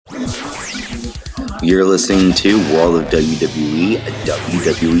You're listening to World of WWE, a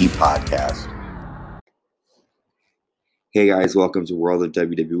WWE podcast. Hey guys, welcome to World of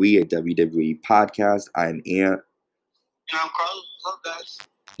WWE, a WWE podcast. I'm Ant. And I'm Carlos. What's up, guys?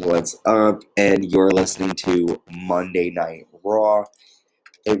 What's up? And you're listening to Monday Night Raw.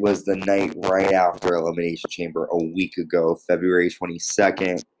 It was the night right after Elimination Chamber a week ago, February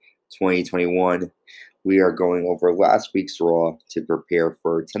 22nd, 2021. We are going over last week's Raw to prepare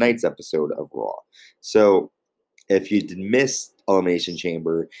for tonight's episode of Raw. So, if you did miss Elimination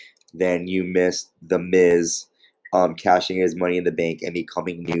Chamber, then you missed The Miz cashing his Money in the Bank and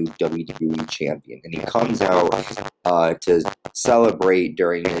becoming new WWE champion. And he comes out to celebrate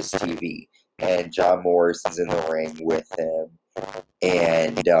during his TV. And John Morrison's in the ring with him.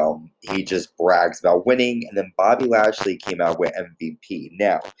 And he just brags about winning. And then Bobby Lashley came out with MVP.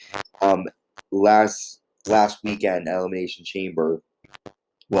 Now, last weekend, Elimination Chamber,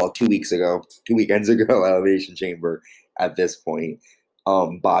 well, 2 weekends ago, Elimination Chamber at this point,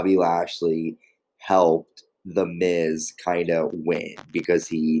 Bobby Lashley helped The Miz kind of win because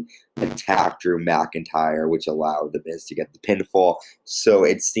he attacked Drew McIntyre, which allowed The Miz to get the pinfall. So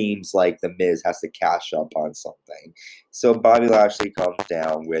it seems like The Miz has to cash up on something. So Bobby Lashley comes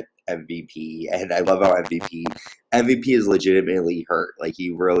down with MVP, and I love how MVP is legitimately hurt. Like,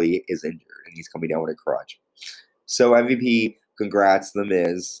 he really is injured, and he's coming down with a crutch. So MVP congrats The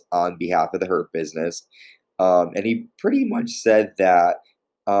Miz on behalf of the Hurt Business. And he pretty much said that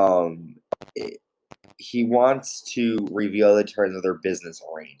he wants to reveal the terms of their business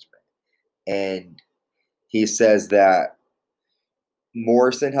arrangement. And he says that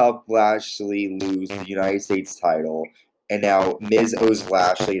Morrison helped Lashley lose the United States title, and now Miz owes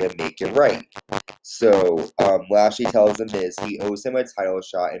Lashley to make it right. So Lashley tells The Miz he owes him a title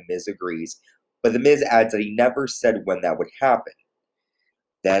shot, and Miz agrees. But The Miz adds that he never said when that would happen.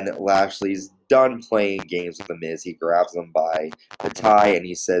 Then Lashley's done playing games with The Miz. He grabs him by the tie and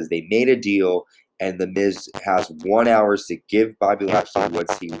he says they made a deal, and The Miz has 1 hour to give Bobby Lashley what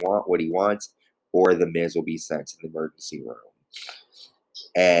he wants, or The Miz will be sent to the emergency room.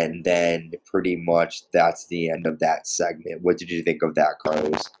 And then pretty much that's the end of that segment. What did you think of that,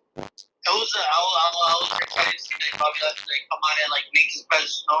 Carlos? I was excited to see Bobby Lashley come out and make his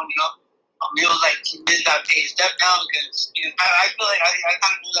presence known, it was like Miz got to take a step down because I feel like I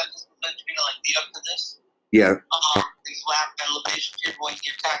kind of knew that this was going to lead up to this. Yeah. His last Elimination Chamber when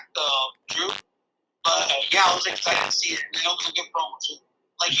he attacked Drew. But I was excited to see it. And it was a good promo too.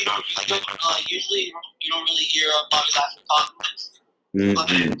 Usually you don't really hear Bobby Lashley talk much. But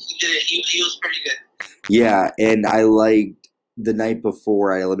he did it. He was pretty good. Yeah, and I liked the night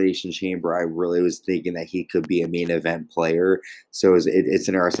before at Elimination Chamber, I really was thinking that he could be a main event player. So it's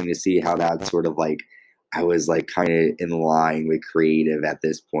interesting to see how that sort of I was kind of in line with creative at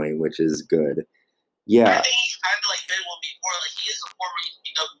this point, which is good. Yeah. I think he's kind of Ben will before. He is a former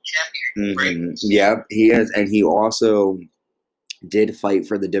ECW champion, right? Yeah, he is, and he also did fight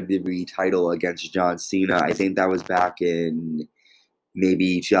for the WWE title against John Cena. I think that was back in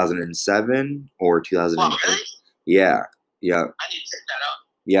maybe 2007 or 2008. Wow, really? Yeah. Yeah. I need to check that out.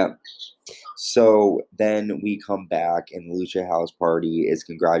 Yeah. So then we come back, and Lucha House Party is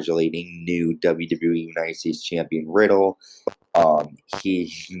congratulating new WWE United States Champion Riddle.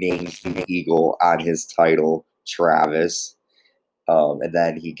 He named the Eagle on his title, Travis. And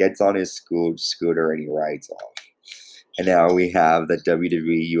then he gets on his scooter and he rides off. And now we have the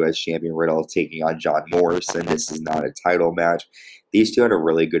WWE US Champion Riddle taking on John Morrison. This is not a title match. These two had a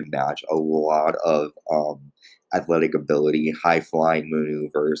really good match. A lot of athletic ability, high-flying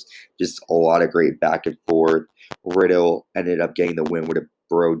maneuvers, just a lot of great back and forth. Riddle ended up getting the win with a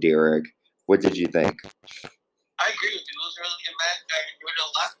bro Derek. What did you think? I agree with you. It was a really good match. I enjoyed it a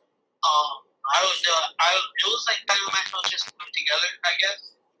lot. It was kind of a match that was just put together, I guess.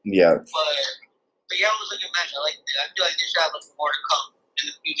 Yeah. But yeah, it was a good match. I liked it. I feel like they should have more to come in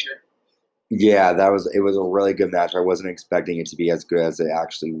the future. Yeah, it was a really good match. I wasn't expecting it to be as good as it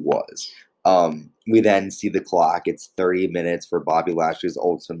actually was. We then see the clock. It's 30 minutes for Bobby Lashley's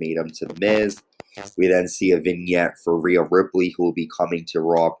ultimatum to The Miz. We then see a vignette for Rhea Ripley, who will be coming to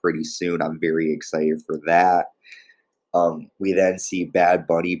Raw pretty soon. I'm very excited for that. We then see Bad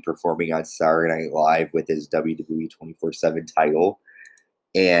Bunny performing on Saturday Night Live with his WWE 24/7 title.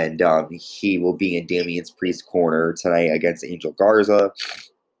 And he will be in Damian Priest's corner tonight against Angel Garza.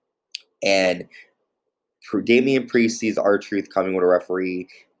 And Damian Priest sees R-Truth coming with a referee,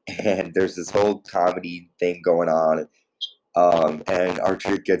 and there's this whole comedy thing going on. And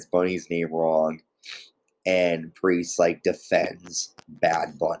R-Truth gets Bunny's name wrong, and Priest defends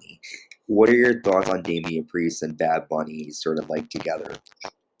Bad Bunny. What are your thoughts on Damian Priest and Bad Bunny sort of together?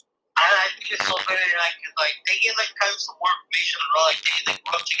 think it's so funny, like they gave like kind of some more information on Raw. Like they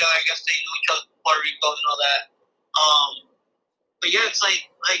grew up together. I guess they knew each other in Puerto Rico and all that. But yeah, it's like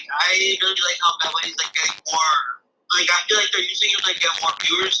I really like how Bad Bunny's like getting more. Like I feel like they're using him to get more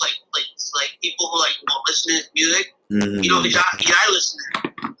viewers, like people who like listen to his music. Mm-hmm. You know, because I listen to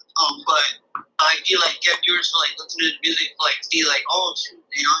him. But I feel like get viewers to like listen to his music, to, like see like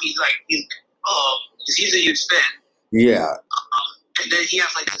you know he's a huge fan. Yeah. And then he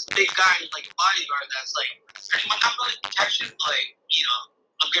has like this big guy, like bodyguard, that's like pretty much not really protection, but like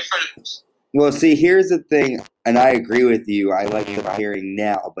a good friend of his. Well, see, here's the thing, and I agree with you. I like the pairing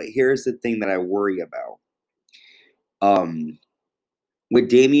now, but here's the thing that I worry about. With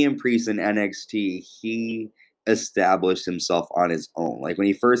Damian Priest in NXT, he established himself on his own. Like when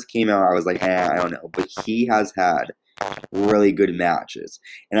he first came out, I was like, I don't know, but he has had really good matches,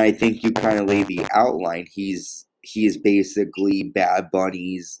 and I think you kind of lay the outline. He is basically Bad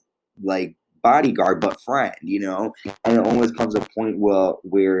Bunny's like bodyguard, but friend, you know. And it almost comes a point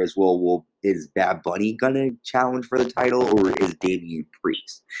where is Bad Bunny gonna challenge for the title, or is Damian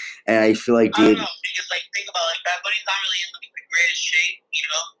Priest? And I feel like I don't know, because like think about like Bad Bunny's not really in the greatest shape, you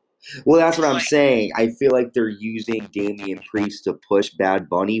know. Well, that's what I'm saying. I feel like they're using Damian Priest to push Bad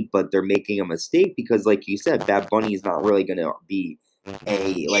Bunny, but they're making a mistake because, like you said, Bad Bunny is not really gonna be a like.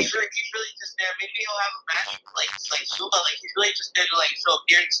 He's really just there. Maybe he'll have a match like soon, but like he's really just there to like show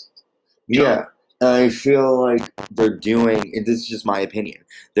appearances. Yeah, I feel like they're doing. And this is just my opinion.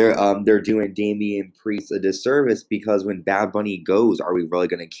 They're doing Damian Priest a disservice because when Bad Bunny goes, are we really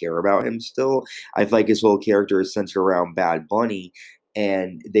gonna care about him still? I feel like his whole character is centered around Bad Bunny.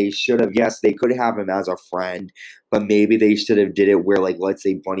 And they should have, yes, they could have him as a friend, but maybe they should have did it where, like, let's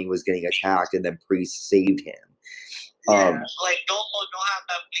say Bunny was getting attacked and then Priest saved him. Yeah, so like don't have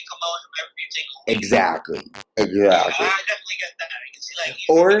that we come out every single week. Exactly. Yeah, I definitely get that. I can see like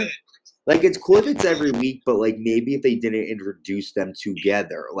or like it's cool if it's every week, but like maybe if they didn't introduce them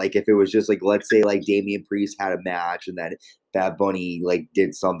together, like if it was just like let's say like Damian Priest had a match and then Bad Bunny like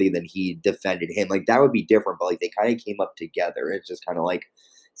did something, then he defended him. Like that would be different, but like they kind of came up together. It's just kind of like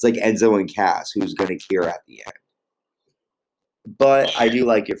it's like Enzo and Cass, who's gonna care at the end. But I do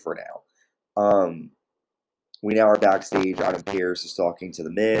like it for now. We now are backstage. Adam Pearce is talking to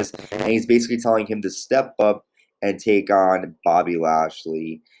The Miz, and he's basically telling him to step up and take on Bobby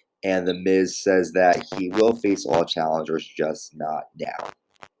Lashley. And The Miz says that he will face all challengers, just not now.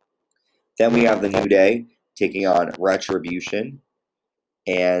 Then we have the New Day taking on Retribution.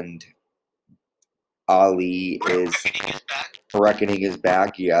 And Ali is... Reckoning is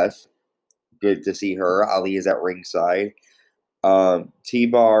back, yes. Good to see her. Ali is at ringside.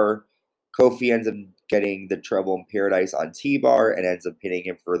 T-Bar... Kofi ends up getting the Trouble in Paradise on T-Bar and ends up hitting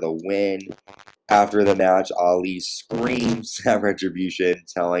him for the win. After the match, Ali screams at Retribution,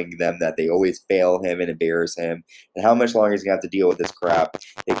 telling them that they always fail him and embarrass him, and how much longer he's going to have to deal with this crap.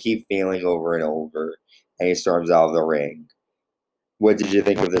 They keep failing over and over, and he storms out of the ring. What did you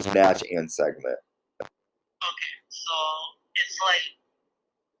think of this match and segment? Okay, so it's like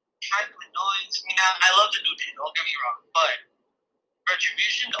kind of annoying to me now. I love the New Day, don't get me wrong, but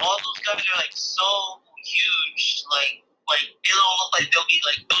Retribution, all those guys are like so huge, like they don't look like they'll be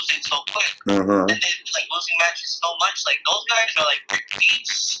like losing so quick, and then like losing matches so much. Like those guys are like big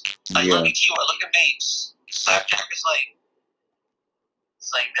beats. Like look at you, or look at Bates. Slapjack is like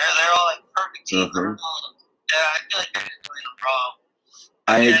it's like they're all like perfect teams. Yeah, I feel like they're just doing them wrong.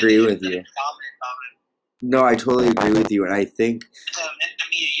 I agree with you. No, I totally agree with you, and I think.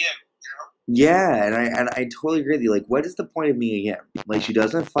 Yeah, and I totally agree with you. Like, what is the point of Mia Yim? Like, she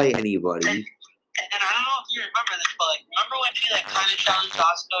doesn't fight anybody. And I don't know if you remember this, but like, remember when she like kind of challenged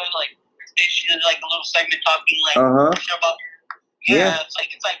Asuka, like she did like a little segment talking like about yeah. It's like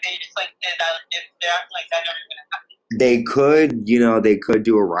they're acting like that never gonna happen. They could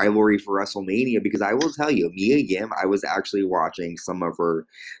do a rivalry for WrestleMania because I will tell you, Mia Yim, I was actually watching some of her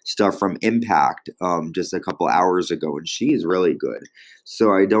stuff from Impact just a couple hours ago, and she's really good.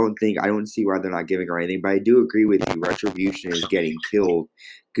 So I don't see why they're not giving her anything, but I do agree with you. Retribution is getting killed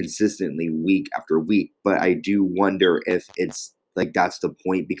consistently week after week, but I do wonder if it's like that's the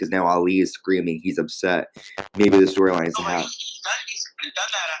point because now Ali is screaming, he's upset. Maybe the storyline is happening. He's done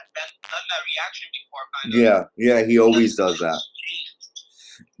that reaction before, kind of. Yeah, he always does that.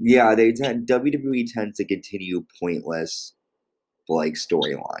 Yeah, WWE tends to continue pointless like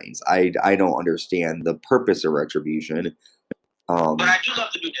storylines. I don't understand the purpose of Retribution. But I do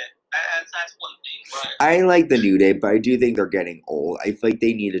love the New Day. That's one thing. But I like the New Day, but I do think they're getting old. I feel like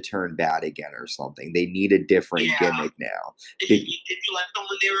they need to turn bad again or something. They need a different gimmick now. Did you like them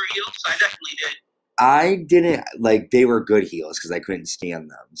when they were heels? I definitely did. I didn't like they were good heels because I couldn't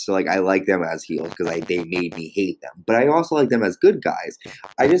stand them. So like I like them as heels because they made me hate them. But I also like them as good guys.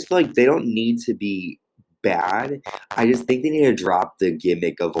 I just feel like they don't need to be bad. I just think they need to drop the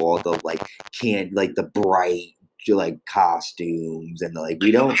gimmick of all the like the bright like costumes and like we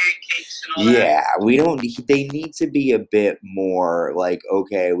don't Pancakes and all that. yeah, we don't they need to be a bit more like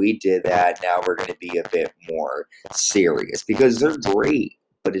okay, we did that, now we're gonna be a bit more serious because they're great,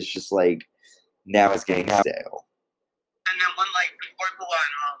 but it's just like now it's getting stale. And then one like before we go on,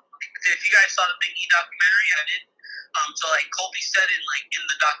 if you guys saw the Big E documentary, I did. So like Kobe said in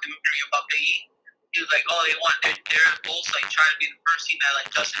the documentary about Big E, he was like, oh, they're both like trying to be the first team that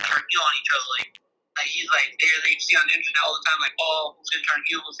like doesn't turn heel on each other. Like he's like they see on the internet all the time like, oh, who's gonna turn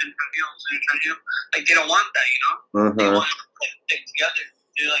heel, who's gonna turn heel, who's gonna turn heel. Like they don't want that, you know. They want to like, stick together.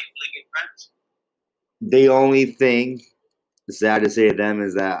 They're like really good friends. The only thing sad to say to them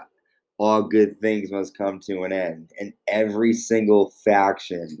is that all good things must come to an end, and every single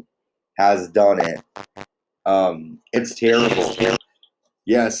faction has done it. It's terrible.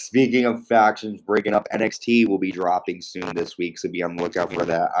 Yes, speaking of factions breaking up, NXT will be dropping soon this week, so be on the lookout for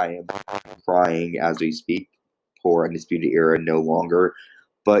that. I am crying as we speak. Poor Undisputed Era no longer.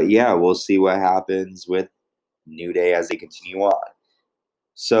 But yeah, we'll see what happens with New Day as they continue on.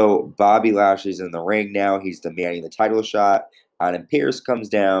 So Bobby Lashley's in the ring now. He's demanding the title shot. Adam Pearce comes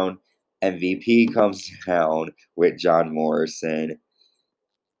down. MVP comes down with John Morrison.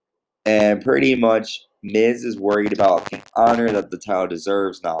 And pretty much Miz is worried about the honor that the title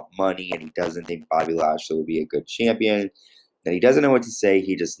deserves, not money, and he doesn't think Bobby Lashley will be a good champion. And he doesn't know what to say.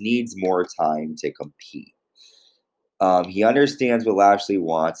 He just needs more time to compete. He understands what Lashley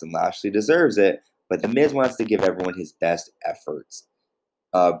wants, and Lashley deserves it, but The Miz wants to give everyone his best efforts.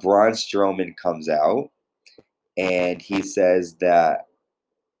 Braun Strowman comes out, and he says that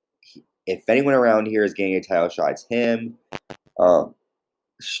if anyone around here is getting a title shot, it's him.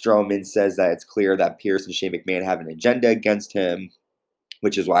 Strowman says that it's clear that Pearce and Shane McMahon have an agenda against him,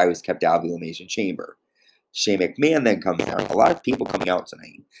 which is why he was kept out of the Elimination Chamber. Shane McMahon then comes out. A lot of people coming out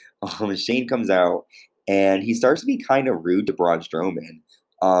tonight. Shane comes out, and he starts to be kind of rude to Braun Strowman.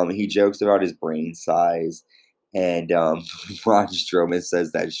 He jokes about his brain size, and Braun Strowman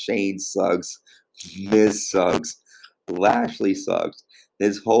says that Shane sucks, Miz sucks, Lashley sucks.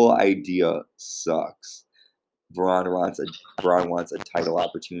 This whole idea sucks. Braun wants a title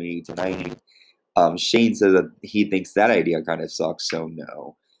opportunity tonight. Shane says that he thinks that idea kind of sucks, so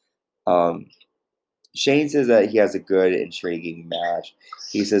no. Shane says that he has a good, intriguing match.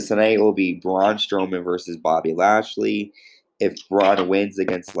 He says tonight will be Braun Strowman versus Bobby Lashley. If Braun wins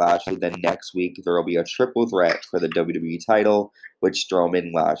against Lashley, then next week there will be a triple threat for the WWE title with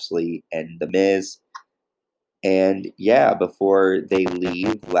Strowman, Lashley, and The Miz. And yeah, before they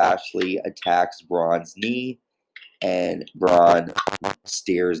leave, Lashley attacks Braun's knee, and Braun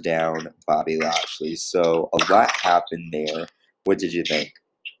stares down Bobby Lashley. So a lot happened there. What did you think?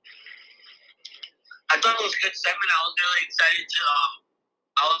 I thought it was a good segment. I was really excited to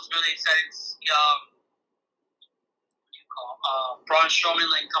see Braun Strowman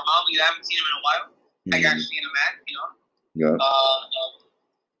come out. We haven't seen him in a while. Like actually in a match, you know. Yeah.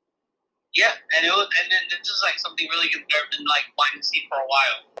 Yeah, and then this is something really good that I've been wanting to see for a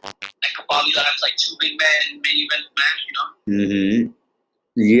while. Like a Bobby Lashley, two big men main event match, you know. Mm-hmm.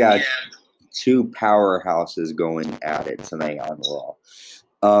 Yeah. Two powerhouses going at it tonight on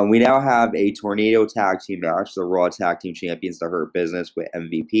Raw. We now have a Tornado Tag Team match. The Raw Tag Team Champions, The Hurt Business, with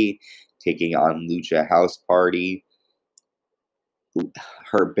MVP taking on Lucha House Party.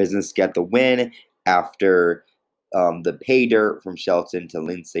 Hurt Business get the win after the pay dirt from Shelton to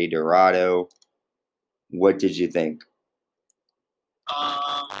Lince Dorado. What did you think?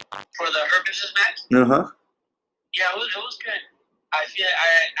 For the Hurt Business match? Uh-huh. Yeah, it was good. I feel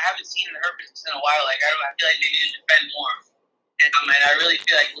I haven't seen the Hurt Business in a while. I feel like they need to defend more. And I really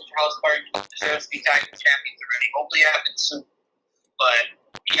feel like Lucha House Party deserves to be tag team champions already. Hopefully it happens soon. But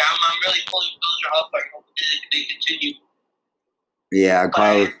yeah, I'm really pulling for Lucha House Party. Hopefully they continue. Yeah,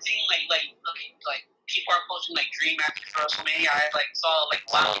 Carlos. But I've seen people are posting dream matches for WrestleMania. I saw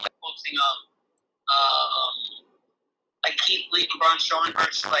posting Keith Lee and Braun Strowman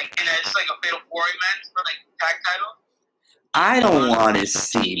versus and it's a fatal 4-way match for tag title. I don't want to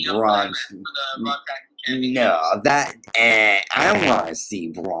see Braun. No, I don't want to see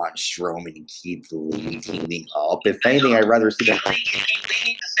Braun Strowman and Keith Lee teaming up. If anything, I'd rather see them. Keith Lee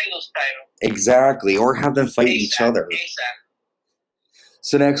needs a singles title. Exactly, or have them fight each other.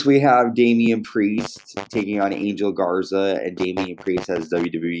 So next we have Damian Priest taking on Angel Garza, and Damian Priest has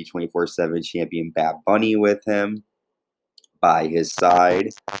WWE 24/7 champion Bad Bunny with him by his side.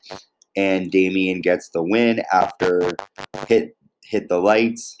 and Damian gets the win after hit the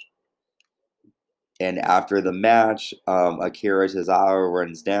lights. And after the match, Akira Tozawa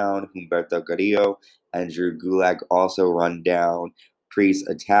runs down, Humberto Carrillo and Drew Gulak also run down. Priest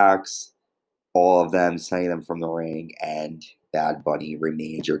attacks all of them, sending them from the ring, and Bad Bunny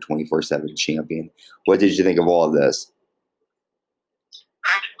remains your 24/7 champion. What did you think of all of this?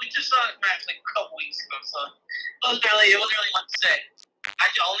 We just saw it match like a couple weeks ago, so it wasn't really much to say.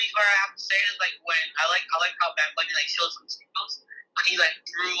 The only part I have to say is like when I like how Bad Bunny like shows some signals when he like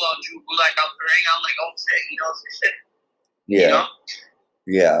threw Drew Gulak out the ring. I'm like, oh shit, he knows his shit. Yeah. You know?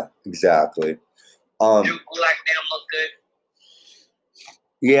 Yeah, exactly. Drew Gulak made him look good.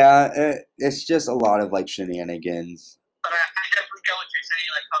 Yeah, it's just a lot of like shenanigans. But I definitely get what you're saying,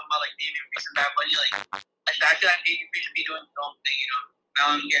 like talking about like Damian Priest and Bad Bunny, like I feel like Damian Priest should be doing his own thing, you know. Now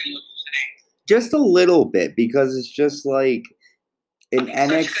I'm getting what you're saying. Just a little bit, because it's just like in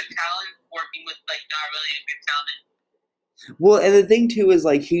NXT. Such good talent working with like not really a good talent. Well, and the thing too is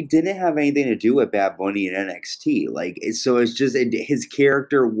like he didn't have anything to do with Bad Bunny in NXT. Like, so it's just his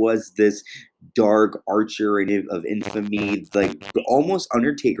character was this dark archer of infamy, like almost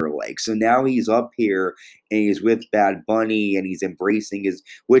Undertaker like. So now he's up here and he's with Bad Bunny and he's embracing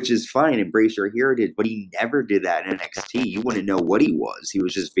which is fine, embrace your heritage. But he never did that in NXT. You wouldn't know what he was. He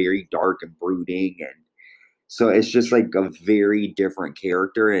was just very dark and brooding, and so it's just like a very different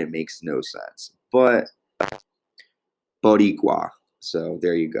character, and it makes no sense. But Boricua. So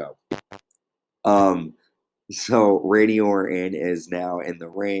there you go. So Randy Orton is now in the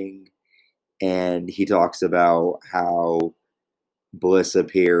ring, and he talks about how Bliss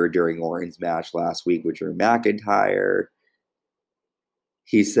appeared during Orton's match last week with Drew McIntyre.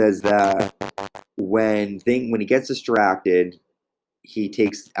 He says that when he gets distracted, he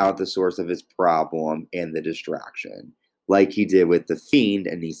takes out the source of his problem and the distraction, like he did with the Fiend,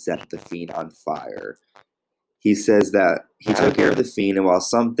 and he set the Fiend on fire. He says that he took care of the Fiend, and while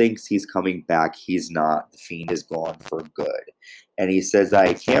some thinks he's coming back, he's not. The Fiend is gone for good. And he says that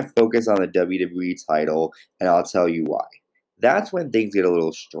I can't focus on the WWE title, and I'll tell you why. That's when things get a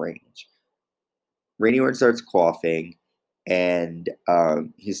little strange. Randy Orton starts coughing, and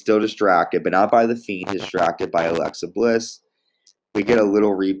he's still distracted, but not by the Fiend. He's distracted by Alexa Bliss. We get a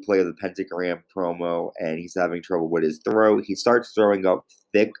little replay of the Pentagram promo, and he's having trouble with his throat. He starts throwing up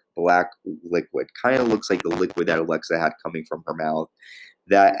thick black liquid. Kind of looks like the liquid that Alexa had coming from her mouth.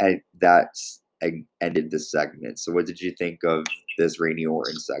 That ended the segment. So what did you think of this Randy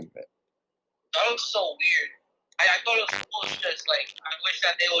Orton segment? That was so weird. I thought it was bullshit. Like, I wish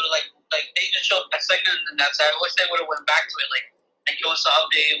that they would have like they just showed that segment and that's it. I wish they would have went back to it, like give us an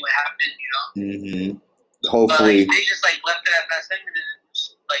update what happened, you know. Mm-hmm. Hopefully, but, they just like left it at that segment and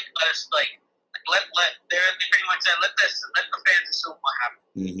just, like let us like they pretty much said let the fans assume what happened.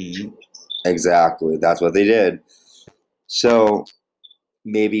 Mm-hmm. Exactly, that's what they did. So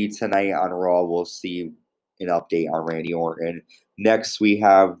maybe tonight on Raw we'll see an update on Randy Orton. Next, we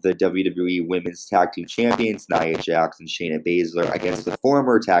have the WWE Women's Tag Team Champions, Nia Jax and Shayna Baszler, against the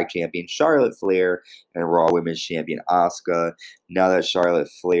former Tag Champion Charlotte Flair and Raw Women's Champion Asuka. Now that Charlotte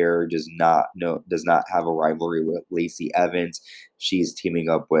Flair does not have a rivalry with Lacey Evans, she's teaming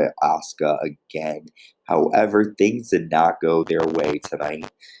up with Asuka again. However, things did not go their way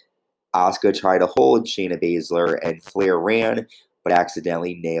tonight. Asuka tried to hold Shayna Baszler, and Flair ran, but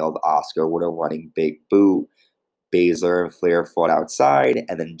accidentally nailed Asuka with a running big boot. Baszler and Flair fought outside,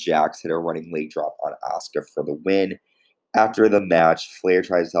 and then Jax hit a running leg drop on Asuka for the win. After the match, Flair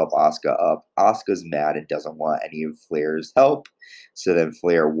tries to help Asuka up. Asuka's mad and doesn't want any of Flair's help, so then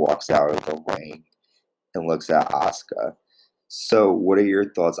Flair walks out of the ring and looks at Asuka. So, what are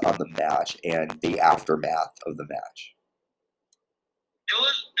your thoughts on the match and the aftermath of the match? It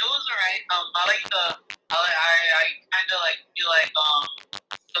was alright. I kind of like feel like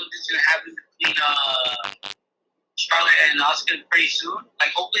something's gonna happen between Charlotte and Asuka pretty soon.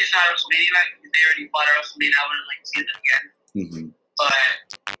 Like, hopefully it's not WrestleMania match because they already fought at WrestleMania. I wouldn't like to see them again. Mm-hmm.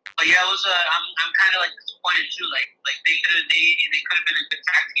 But yeah, it was. I'm kind of like disappointed too. Like they could have been a good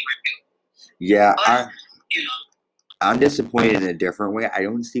tag team. I feel. Yeah, but, I'm disappointed in a different way. I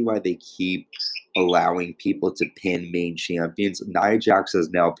don't see why they keep allowing people to pin main champions. Nia Jax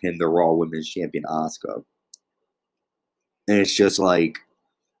has now pinned the Raw Women's Champion Asuka, and it's just like,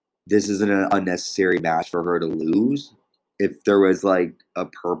 this isn't an unnecessary match for her to lose. If there was like a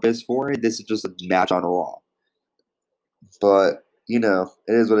purpose for it, this is just a match on Raw. But, it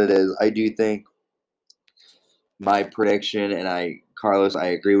is what it is. I do think my prediction, and Carlos, I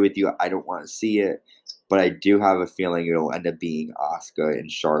agree with you. I don't want to see it, but I do have a feeling it'll end up being Asuka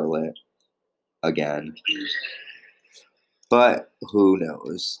and Charlotte again. But who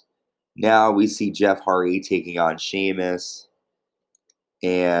knows? Now we see Jeff Hardy taking on Sheamus.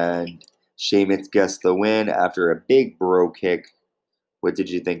 And Sheamus gets the win after a big bro kick. What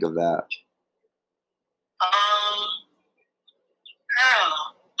did you think of that? I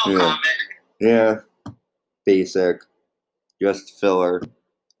don't know. No comment. Yeah. Basic. Just filler.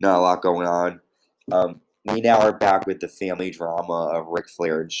 Not a lot going on. We now are back with the family drama of Ric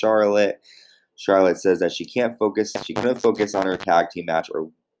Flair and Charlotte. Charlotte says that she couldn't focus on her tag team match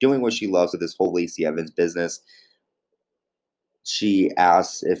or doing what she loves with this whole Lacey Evans business. She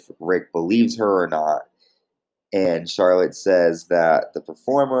asks if Rick believes her or not. And Charlotte says that the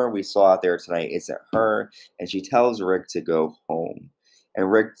performer we saw out there tonight isn't her. And she tells Rick to go home.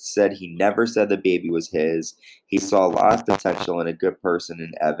 And Rick said he never said the baby was his. He saw a lot of potential in a good person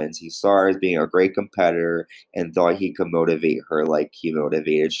in Evans. He saw her as being a great competitor and thought he could motivate her like he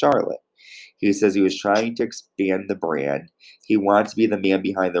motivated Charlotte. He says he was trying to expand the brand. He wants to be the man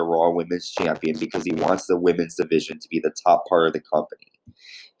behind the Raw Women's Champion because he wants the women's division to be the top part of the company.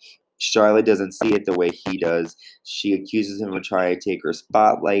 Charlotte doesn't see it the way he does. She accuses him of trying to take her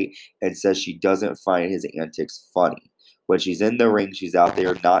spotlight and says she doesn't find his antics funny. When she's in the ring, she's out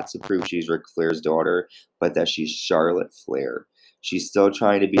there not to prove she's Ric Flair's daughter, but that she's Charlotte Flair. She's still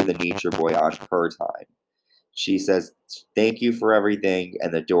trying to be the nature boy on her time. She says, "Thank you for everything,"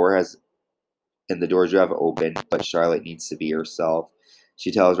 and the doors you have opened, but Charlotte needs to be herself.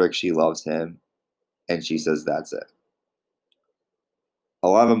 She tells Rick she loves him, and she says that's it. A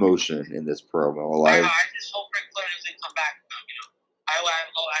lot of emotion in this promo. I just hope Ric Flair doesn't come back. I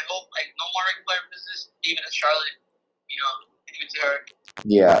hope like no more Ric Flair business, even if Charlotte, give it to her.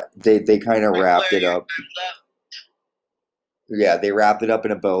 Yeah, they kind of wrapped it up. Yeah, they wrapped it up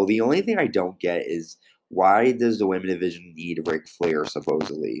in a bow. The only thing I don't get is why does the women's division need Ric Flair,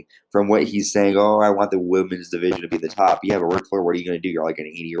 supposedly? From what he's saying, I want the women's division to be the top. You have a Ric Flair, what are you going to do? You're like an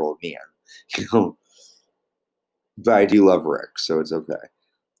 80-year-old man. But I do love Rick, so it's okay.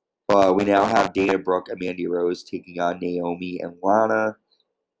 We now have Dana Brooke and Mandy Rose taking on Naomi and Lana.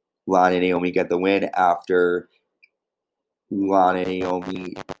 Lana and Naomi get the win after Lana and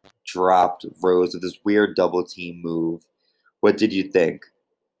Naomi dropped Rose with this weird double team move. What did you think?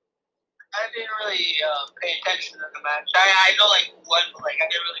 I didn't really pay attention to the match. I know I didn't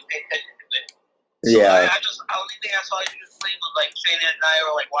really pay attention to it. So yeah. The only thing I saw you just playing was like Shayna and I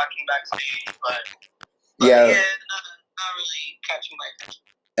were like watching backstage, but yeah, not really catching my attention.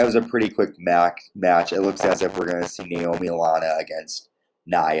 It was a pretty quick match. It looks as if we're gonna see Naomi and Lana against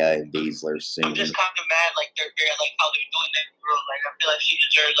Nia and Baszler soon. I'm just kind of mad, like they're like how they're doing that girl. Like I feel like she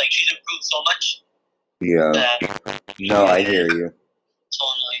deserves, like she's improved so much. Yeah. No, I hear you. So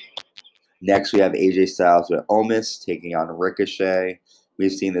annoying. Next, we have AJ Styles with Omos taking on Ricochet.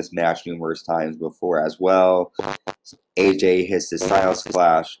 We've seen this match numerous times before as well. AJ hits the Styles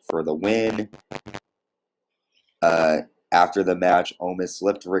Splash for the win. After the match, Omos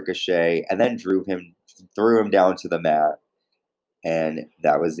slipped Ricochet and then threw him down to the mat. And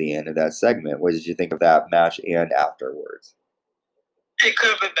that was the end of that segment. What did you think of that match and afterwards? It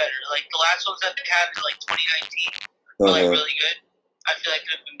could have been better. Like the last ones that they had in like 2019 were like really good. I feel like it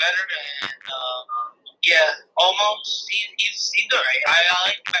could have been better. And almost he's alright. I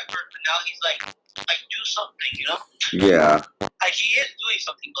like him at first, but now he's like do something, Yeah. Like he is doing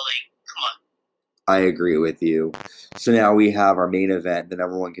something, but like come on. I agree with you. So now we have our main event, the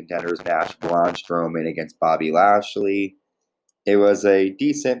number one contenders match, Braun Strowman against Bobby Lashley. It was a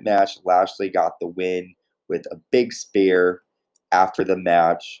decent match. Lashley got the win with a big spear. After the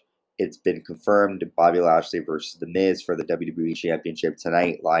match, it's been confirmed Bobby Lashley versus The Miz for the WWE Championship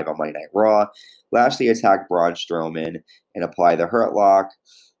tonight, live on Monday Night Raw. Lashley attacked Braun Strowman and applied the Hurt Lock.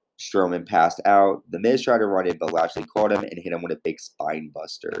 Strowman passed out. The Miz tried to run in, but Lashley caught him and hit him with a big spine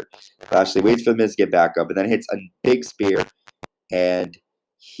buster. Lashley waits for The Miz to get back up and then hits a big spear, and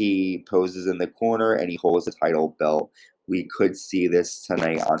he poses in the corner and he holds the title belt. We could see this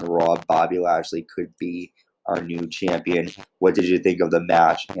tonight on Raw. Bobby Lashley could be our new champion. What did you think of the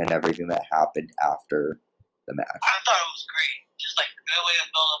match and everything that happened after the match? I thought it was great. Just like a good way to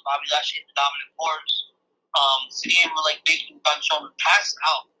build up Bobby Lashley, the dominant force. Seeing him like making Braun Strowman pass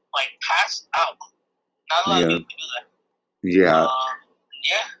out. Not a lot of people can do that. Yeah.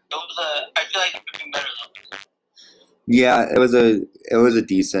 I feel like it could be better though. Yeah, it was a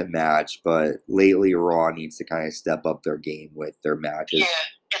decent match, but lately Raw needs to kind of step up their game with their matches. Yeah,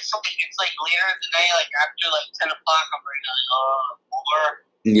 it's like later in the night, like after like 10 o'clock, I'm like, over.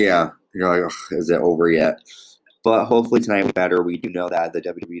 Yeah, you're like, is it over yet? But hopefully tonight will be better. We do know that the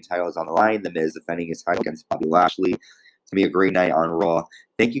WWE title is on the line. The Miz defending his title against Bobby Lashley. to be a great night on Raw.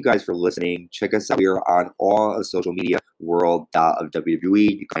 Thank you guys for listening. Check us out. We are on all of social media, world of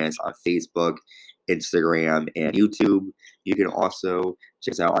WWE. You can find us on Facebook, Instagram, and YouTube. You can also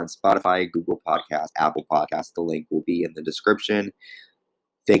check us out on Spotify, Google Podcasts, Apple Podcasts. The link will be in the description.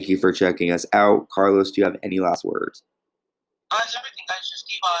 Thank you for checking us out. Carlos, do you have any last words? Guys, everything, guys, just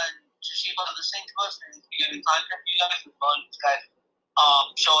keep on listening to us, and if you get in contact with you guys, we're going to guys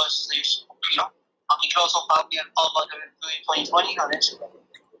show us this, you know. You can also follow me at All About WWE 2020 on Instagram.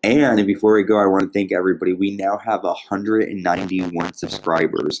 And before we go, I want to thank everybody. We now have 191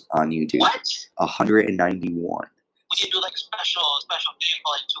 subscribers on YouTube. What? 191. We can do like a special video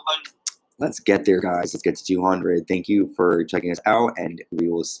for like 200. Let's get there, guys. Let's get to 200. Thank you for checking us out, and we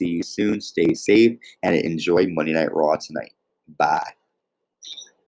will see you soon. Stay safe and enjoy Monday Night Raw tonight. Bye.